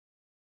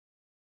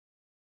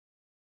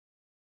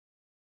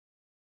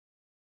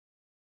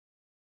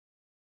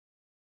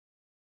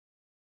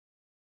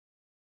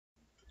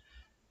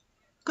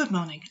Good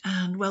morning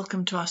and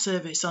welcome to our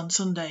service on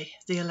Sunday,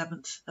 the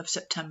 11th of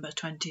September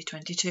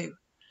 2022.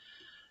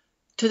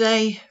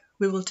 Today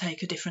we will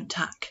take a different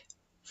tack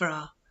for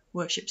our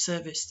worship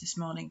service this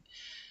morning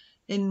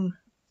in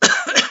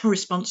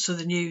response to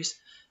the news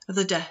of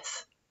the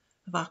death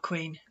of our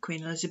Queen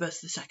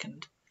Elizabeth II.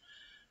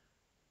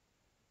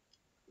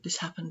 This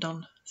happened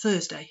on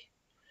Thursday,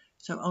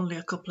 so only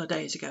a couple of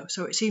days ago,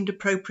 so it seemed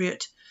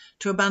appropriate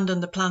to abandon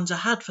the plans I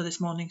had for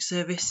this morning's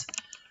service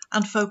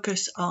and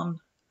focus on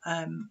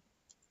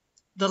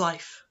the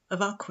life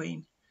of our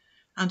Queen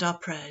and our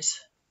prayers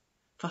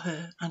for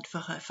her and for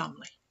her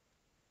family.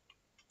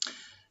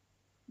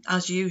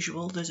 As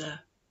usual, there's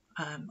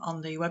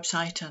on the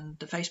website and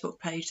the Facebook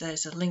page,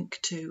 there's a link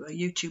to a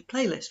YouTube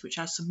playlist which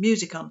has some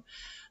music on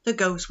that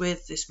goes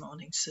with this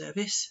morning's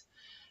service.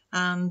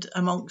 And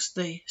amongst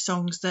the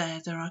songs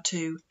there are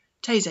two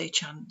Taizé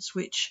chants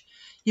which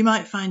you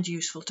might find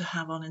useful to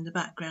have on in the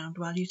background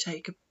while you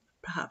take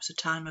perhaps a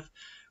time of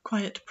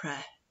quiet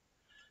prayer.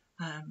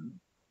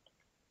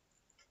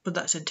 But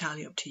that's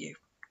entirely up to you.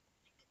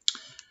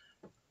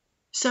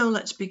 So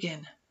let's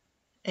begin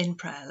in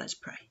prayer. Let's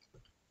pray.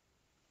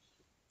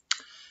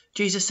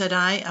 Jesus said,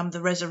 I am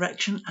the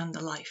resurrection and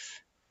the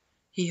life.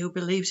 He who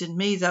believes in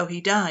me, though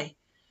he die,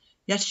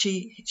 yet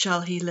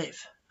shall he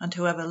live. And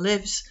whoever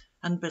lives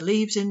and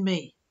believes in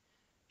me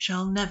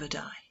shall never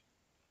die.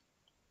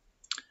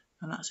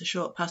 And that's a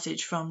short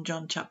passage from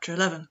John chapter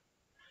 11,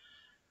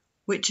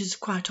 which is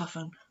quite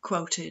often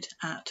quoted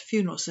at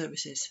funeral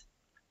services.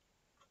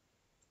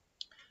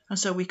 And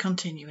so we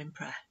continue in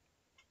prayer.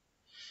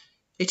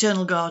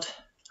 Eternal God,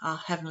 our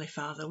Heavenly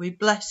Father, we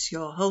bless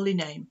your holy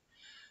name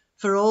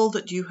for all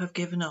that you have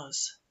given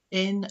us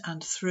in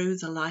and through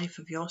the life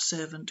of your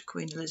servant,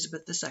 Queen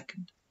Elizabeth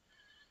II.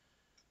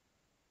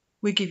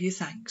 We give you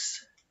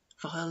thanks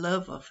for her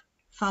love of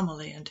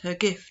family and her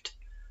gift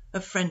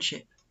of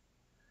friendship,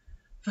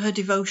 for her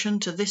devotion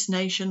to this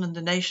nation and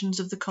the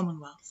nations of the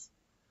Commonwealth,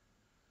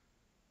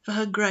 for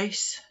her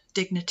grace,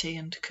 dignity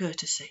and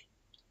courtesy,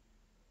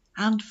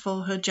 and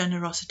for her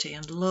generosity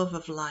and love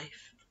of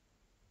life.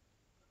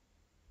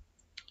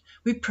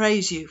 We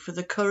praise you for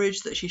the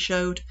courage that she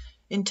showed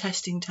in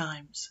testing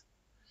times,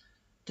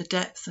 the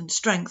depth and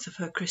strength of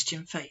her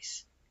Christian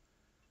faith,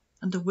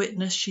 and the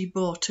witness she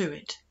bore to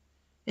it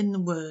in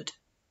the word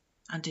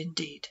and in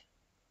deed.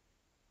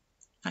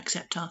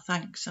 Accept our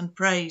thanks and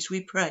praise,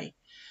 we pray,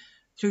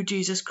 through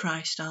Jesus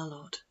Christ our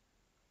Lord.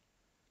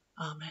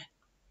 Amen.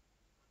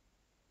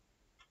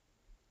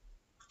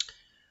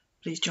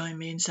 Please join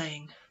me in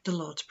saying the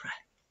Lord's Prayer.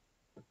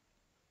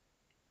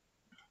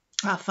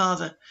 Our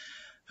Father,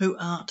 who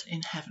art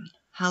in heaven,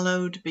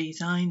 hallowed be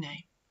thy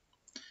name.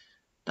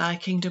 Thy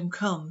kingdom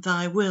come,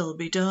 thy will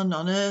be done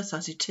on earth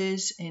as it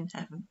is in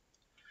heaven.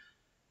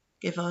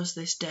 Give us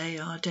this day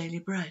our daily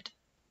bread,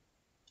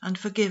 and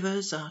forgive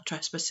us our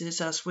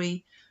trespasses as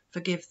we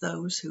forgive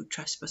those who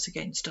trespass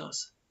against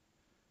us.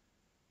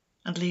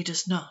 And lead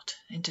us not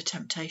into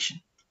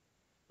temptation,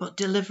 but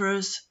deliver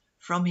us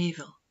from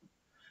evil.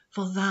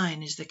 For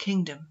thine is the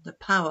kingdom, the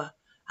power,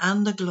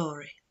 and the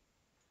glory,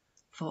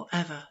 for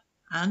ever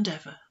and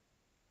ever.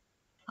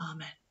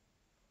 Amen.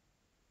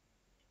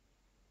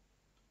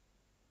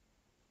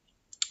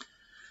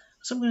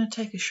 So I'm going to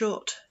take a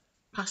short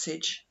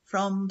passage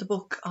from the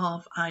book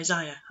of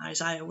Isaiah.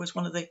 Isaiah was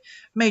one of the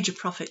major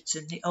prophets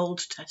in the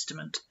Old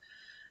Testament,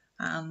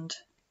 and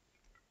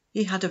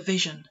he had a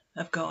vision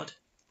of God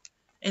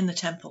in the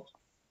temple.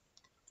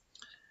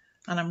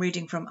 And I'm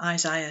reading from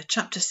Isaiah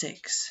chapter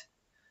 6,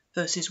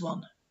 verses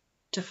 1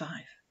 to 5.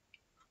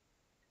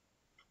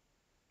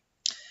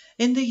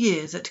 In the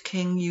year that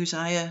King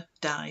Uzziah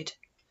died,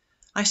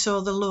 I saw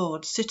the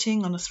Lord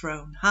sitting on a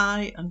throne,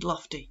 high and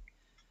lofty,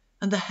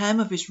 and the hem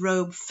of his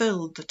robe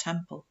filled the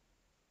temple.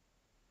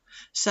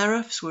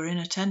 Seraphs were in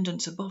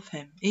attendance above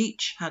him.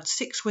 Each had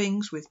 6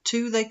 wings. With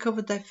 2 they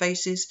covered their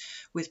faces,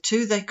 with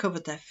 2 they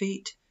covered their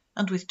feet,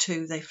 and with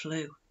 2 they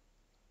flew.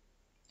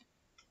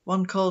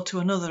 One called to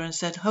another and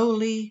said,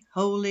 Holy,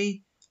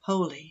 holy,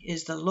 holy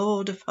is the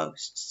Lord of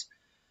hosts.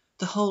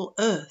 The whole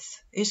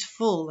earth is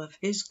full of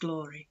his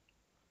glory.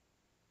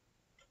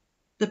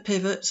 The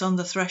pivots on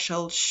the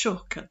threshold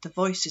shook at the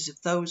voices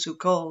of those who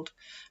called,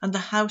 and the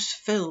house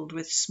filled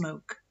with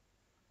smoke.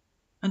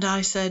 And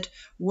I said,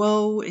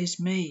 Woe is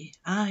me,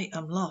 I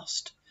am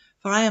lost,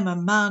 for I am a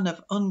man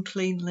of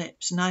unclean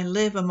lips, and I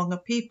live among a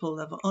people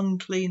of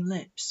unclean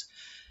lips.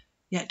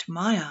 Yet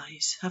my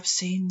eyes have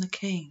seen the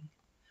King,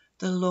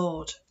 the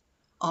Lord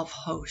of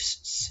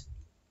hosts.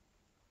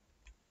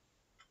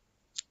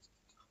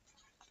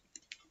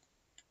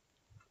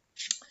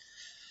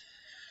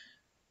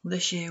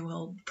 This year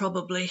will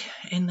probably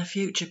in the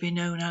future be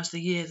known as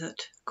the year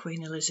that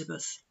Queen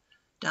Elizabeth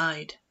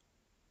died.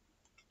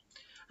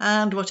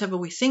 And whatever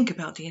we think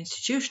about the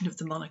institution of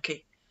the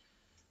monarchy,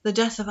 the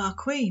death of our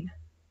Queen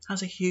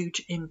has a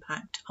huge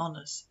impact on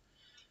us.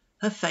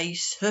 Her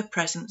face, her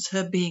presence,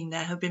 her being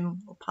there have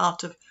been a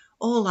part of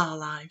all our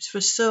lives for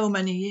so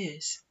many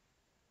years.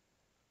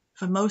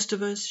 For most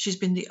of us, she's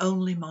been the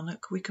only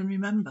monarch we can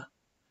remember.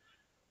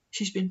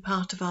 She's been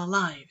part of our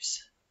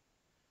lives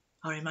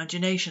our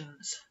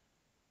imaginations,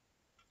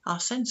 our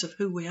sense of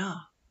who we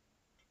are.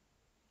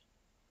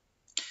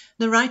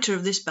 The writer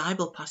of this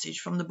Bible passage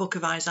from the book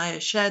of Isaiah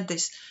shared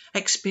this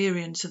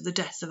experience of the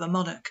death of a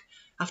monarch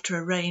after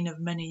a reign of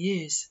many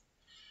years.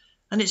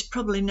 And it's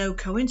probably no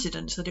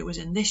coincidence that it was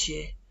in this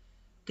year,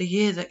 the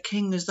year that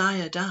King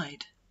Uzziah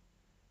died,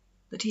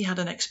 that he had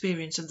an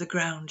experience of the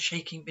ground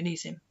shaking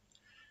beneath him,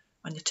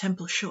 when the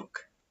temple shook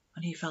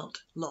and he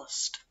felt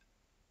lost.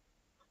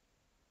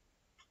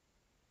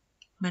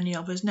 Many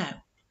of us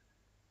now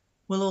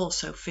will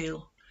also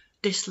feel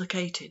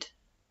dislocated,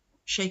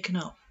 shaken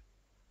up,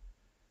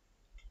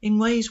 in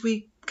ways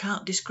we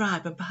can't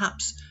describe and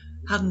perhaps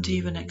hadn't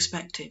even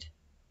expected.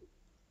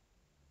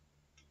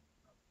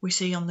 We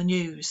see on the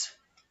news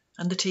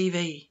and the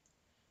TV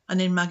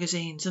and in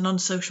magazines and on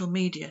social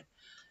media,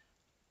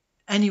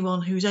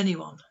 anyone who's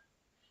anyone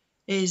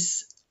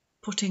is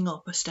putting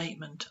up a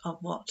statement of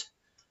what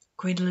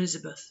Queen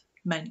Elizabeth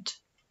meant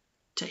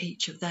to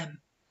each of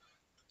them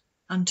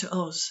and to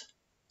us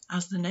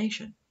as the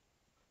nation.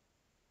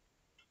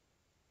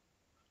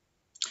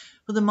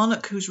 But the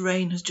monarch whose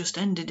reign has just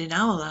ended in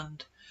our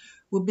land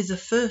will be the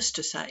first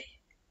to say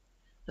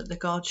that the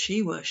God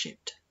she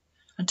worshipped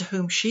and to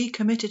whom she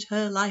committed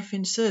her life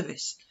in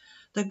service,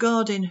 the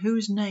God in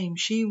whose name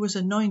she was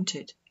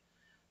anointed,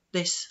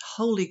 this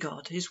holy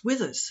God is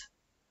with us,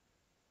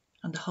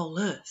 and the whole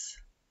earth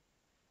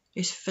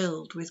is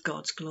filled with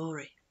God's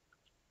glory.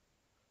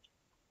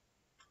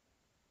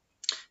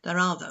 There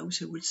are those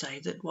who would say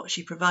that what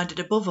she provided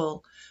above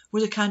all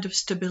was a kind of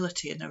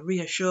stability and a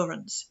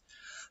reassurance.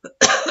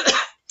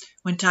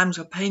 When times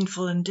were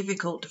painful and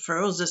difficult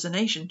for us as a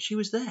nation, she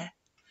was there.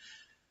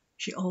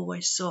 She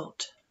always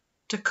sought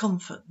to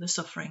comfort the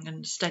suffering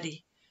and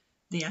steady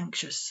the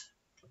anxious.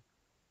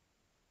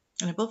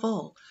 And above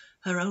all,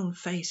 her own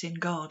faith in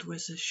God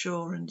was a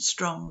sure and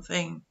strong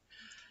thing.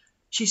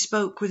 She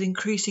spoke with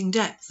increasing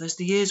depth as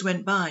the years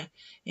went by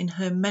in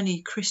her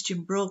many Christmas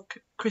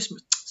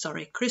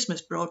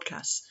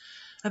broadcasts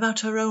about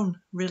her own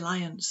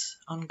reliance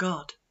on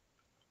God.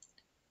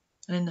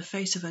 And in the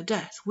face of her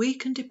death, we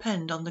can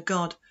depend on the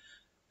God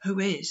who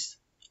is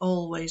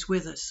always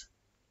with us,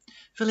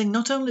 filling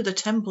not only the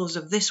temples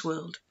of this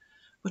world,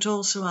 but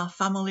also our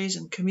families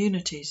and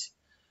communities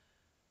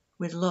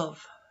with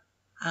love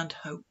and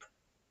hope.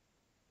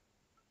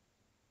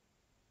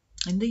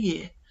 In the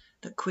year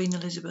that Queen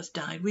Elizabeth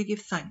died, we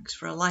give thanks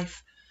for a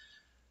life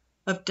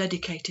of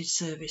dedicated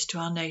service to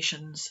our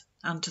nations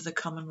and to the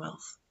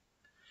Commonwealth.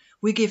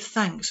 We give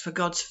thanks for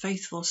God's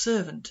faithful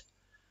servant,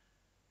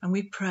 and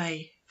we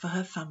pray for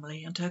her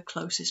family and her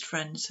closest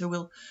friends who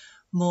will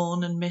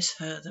mourn and miss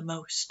her the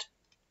most.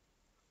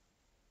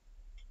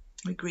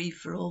 We grieve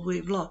for all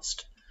we've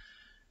lost,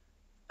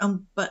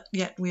 but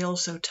yet we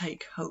also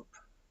take hope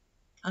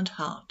and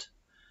heart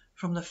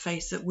from the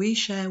faith that we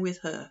share with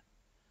her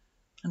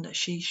and that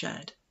she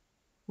shared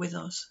with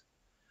us,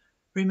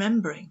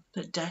 remembering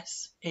that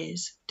death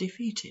is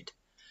defeated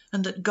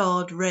and that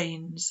God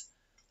reigns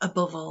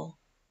above all.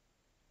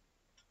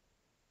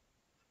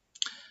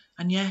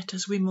 And yet,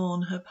 as we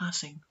mourn her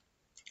passing,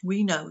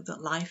 we know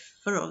that life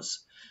for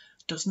us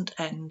doesn't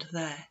end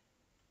there.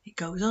 It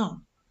goes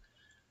on.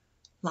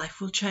 Life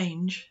will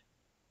change,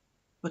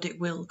 but it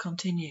will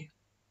continue.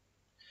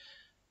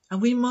 And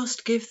we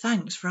must give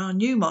thanks for our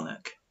new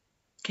monarch,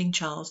 King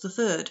Charles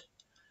III,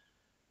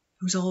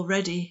 who's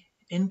already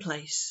in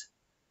place,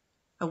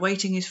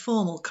 awaiting his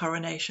formal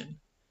coronation,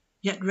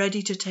 yet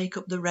ready to take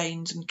up the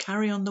reins and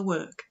carry on the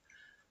work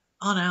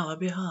on our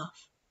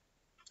behalf.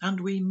 And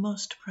we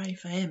must pray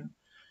for him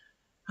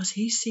as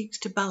he seeks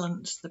to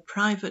balance the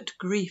private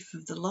grief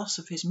of the loss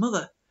of his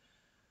mother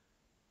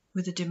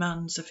with the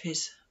demands of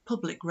his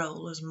public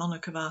role as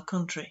monarch of our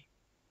country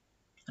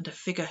and a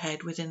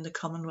figurehead within the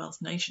Commonwealth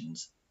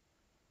nations.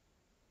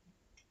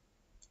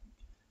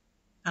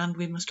 And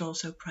we must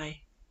also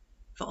pray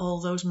for all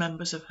those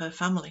members of her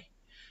family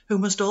who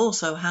must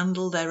also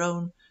handle their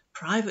own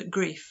private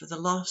grief for the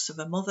loss of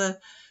a mother,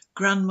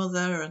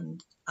 grandmother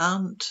and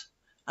aunt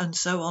and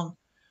so on,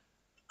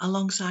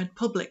 alongside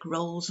public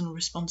roles and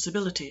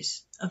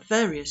responsibilities of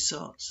various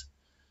sorts,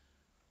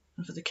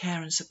 and for the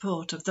care and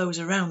support of those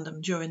around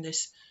them during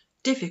this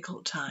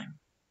difficult time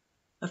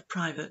of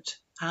private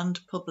and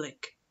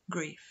public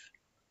grief.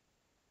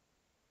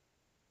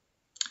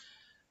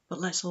 But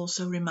let's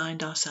also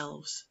remind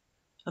ourselves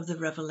of the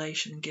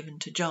revelation given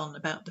to John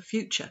about the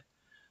future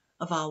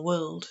of our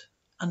world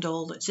and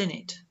all that's in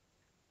it.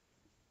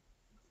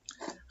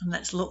 And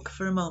let's look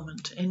for a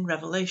moment in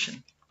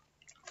Revelation.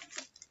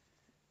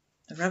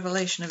 The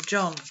Revelation of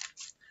John,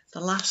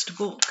 the last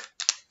book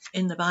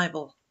in the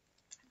Bible.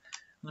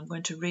 And I'm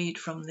going to read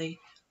from the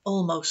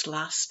almost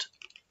last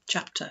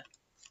chapter.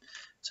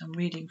 So I'm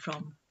reading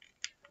from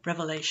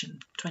Revelation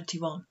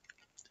 21,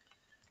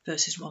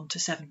 verses 1 to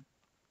 7.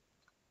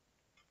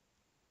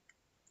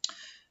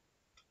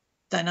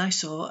 Then I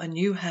saw a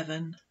new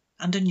heaven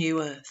and a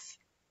new earth.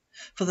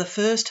 For the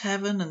first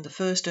heaven and the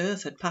first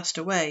earth had passed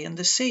away, and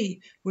the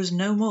sea was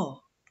no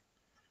more.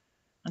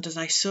 And as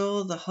I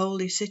saw the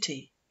holy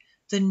city,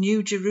 the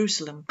new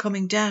Jerusalem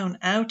coming down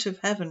out of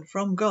heaven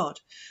from God,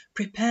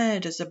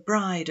 prepared as a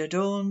bride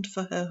adorned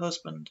for her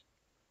husband.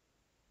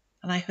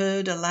 And I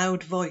heard a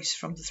loud voice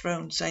from the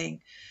throne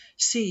saying,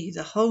 "See,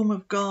 the home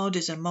of God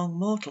is among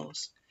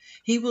mortals.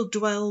 He will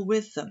dwell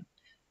with them.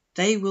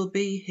 They will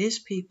be his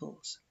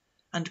peoples,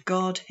 and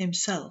God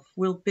himself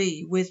will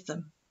be with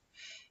them.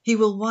 He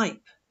will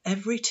wipe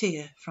every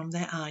tear from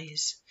their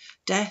eyes.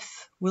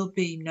 Death will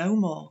be no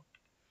more.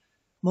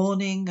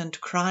 Mourning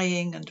and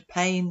crying and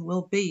pain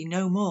will be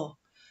no more,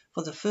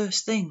 for the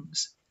first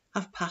things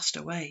have passed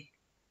away."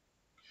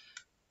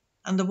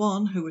 And the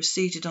one who was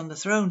seated on the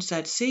throne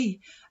said,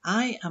 "See,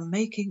 I am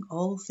making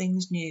all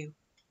things new."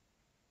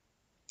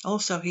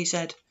 Also he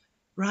said,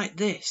 "Write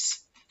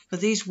this, for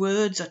these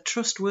words are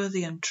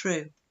trustworthy and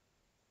true."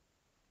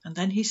 And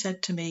then he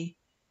said to me,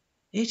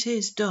 "It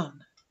is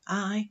done.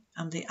 I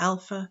am the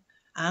Alpha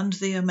and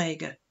the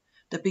Omega,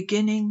 the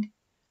beginning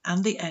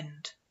and the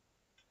end.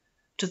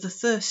 To the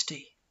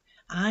thirsty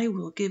I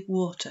will give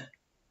water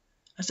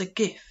as a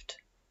gift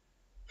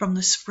from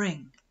the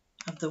spring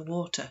of the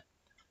water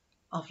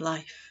of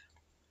life."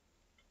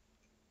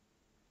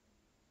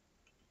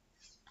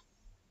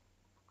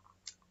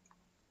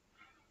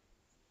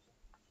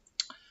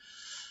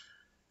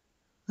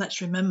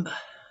 Let's remember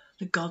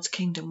that God's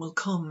kingdom will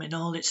come in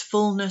all its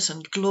fullness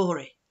and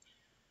glory,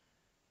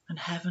 and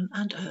heaven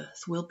and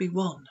earth will be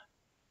one.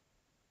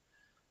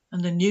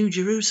 And the new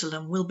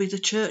Jerusalem will be the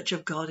church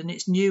of God in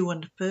its new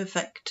and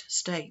perfect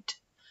state.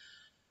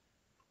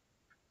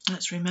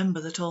 Let's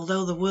remember that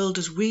although the world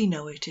as we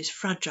know it is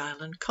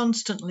fragile and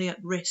constantly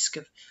at risk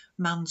of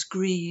man's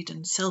greed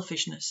and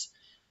selfishness,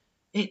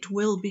 it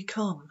will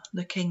become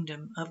the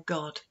kingdom of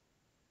God.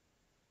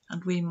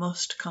 And we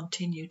must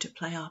continue to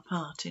play our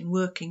part in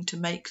working to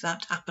make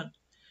that happen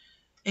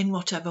in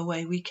whatever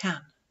way we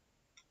can,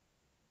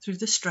 through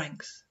the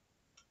strength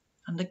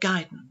and the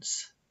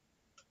guidance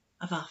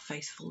of our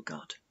faithful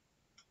God.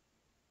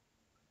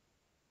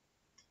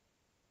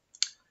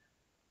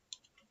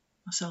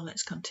 So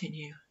let's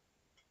continue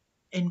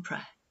in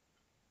prayer.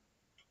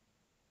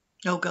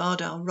 O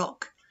God, our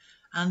rock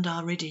and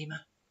our Redeemer,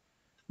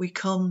 we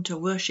come to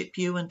worship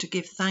you and to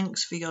give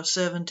thanks for your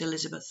servant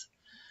Elizabeth.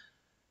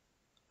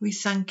 We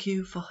thank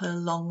you for her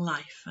long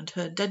life and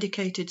her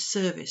dedicated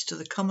service to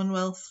the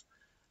Commonwealth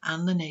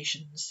and the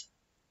nations.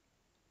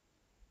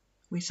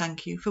 We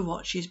thank you for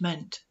what she's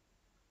meant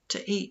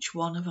to each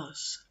one of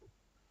us.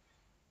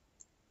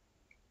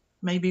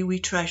 Maybe we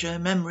treasure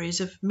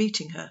memories of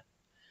meeting her,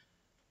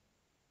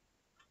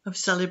 of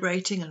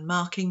celebrating and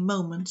marking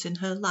moments in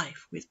her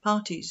life with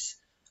parties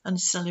and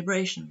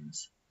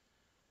celebrations,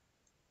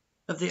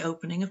 of the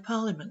opening of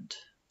Parliament,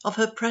 of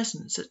her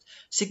presence at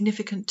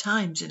significant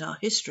times in our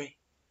history,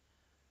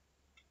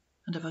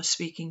 and of her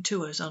speaking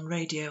to us on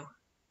radio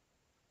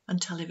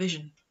and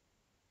television.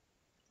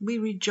 We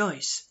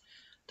rejoice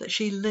that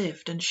she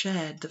lived and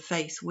shared the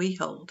faith we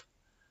hold,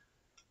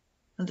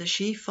 and that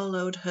she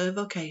followed her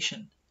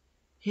vocation,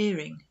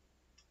 hearing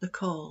the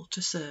call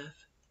to serve.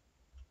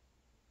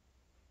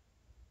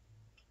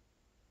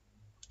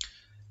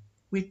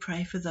 We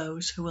pray for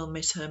those who will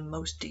miss her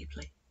most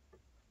deeply,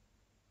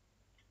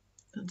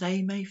 that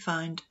they may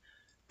find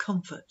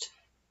comfort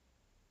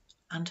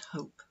and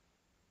hope.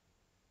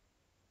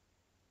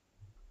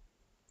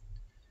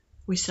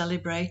 We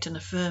celebrate and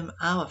affirm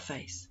our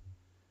faith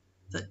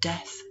that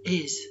death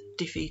is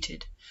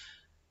defeated,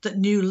 that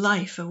new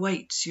life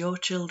awaits your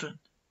children,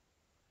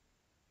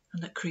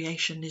 and that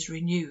creation is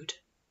renewed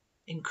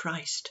in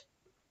Christ.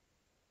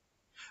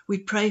 We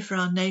pray for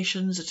our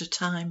nations at a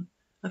time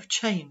of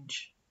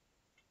change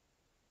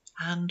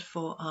and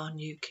for our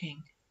new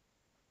King.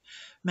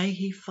 May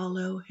he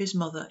follow his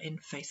mother in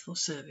faithful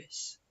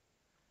service,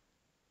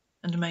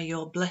 and may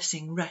your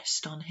blessing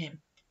rest on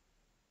him.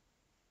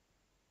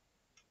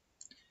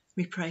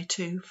 We pray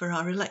too for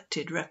our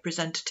elected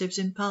representatives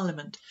in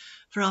Parliament,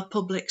 for our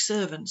public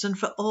servants, and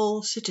for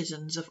all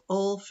citizens of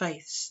all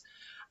faiths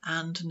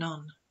and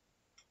none.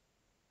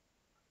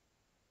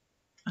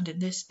 And in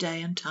this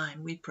day and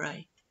time we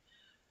pray,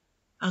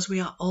 as we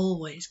are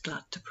always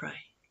glad to pray,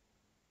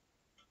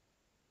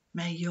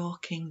 may your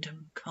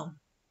kingdom come.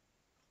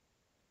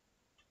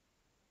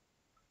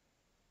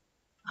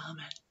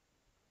 Amen.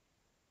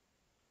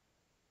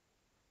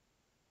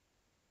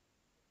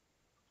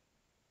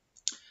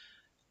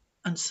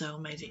 And so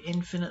may the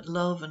infinite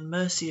love and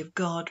mercy of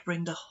God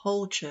bring the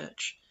whole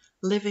church,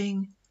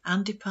 living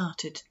and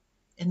departed,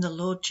 in the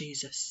Lord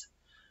Jesus,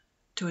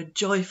 to a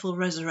joyful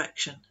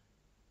resurrection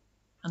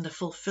and the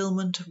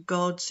fulfillment of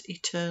God's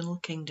eternal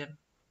kingdom.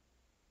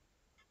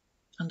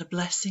 And the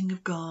blessing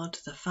of God,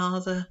 the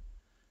Father,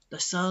 the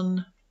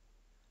Son,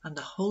 and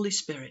the Holy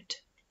Spirit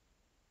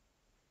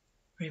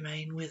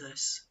remain with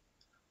us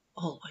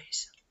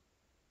always.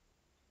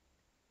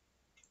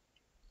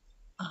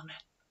 Amen.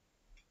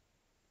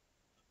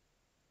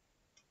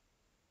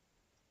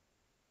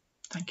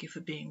 Thank you for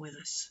being with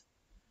us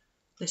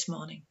this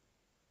morning.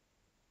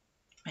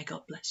 May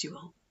God bless you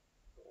all.